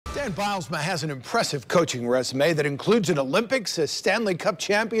Dan Bylsma has an impressive coaching resume that includes an Olympics, a Stanley Cup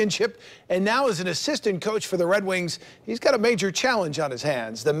championship, and now as an assistant coach for the Red Wings, he's got a major challenge on his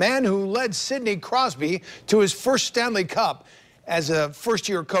hands. The man who led Sidney Crosby to his first Stanley Cup as a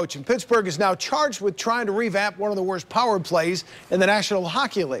first-year coach in Pittsburgh is now charged with trying to revamp one of the worst power plays in the National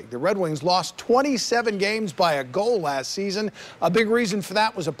Hockey League. The Red Wings lost 27 games by a goal last season. A big reason for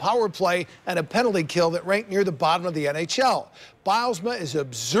that was a power play and a penalty kill that ranked near the bottom of the NHL. Bylsma is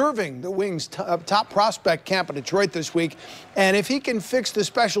observing the Wings' top prospect camp in Detroit this week, and if he can fix the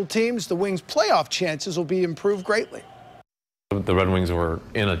special teams, the Wings' playoff chances will be improved greatly. The Red Wings were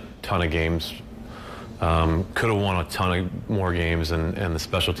in a ton of games. Could have won a ton of more games, and the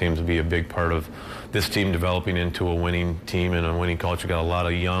special teams would be a big part of this team developing into a winning team and a winning culture. Got a lot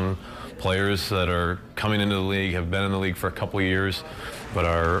of young players that are coming into the league, have been in the league for a couple of years, but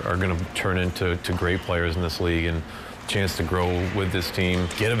are going to turn into great players in this league, and chance to grow with this team,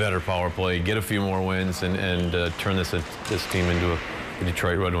 get a better power play, get a few more wins, and turn this team into the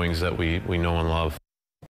Detroit Red Wings that we know and love.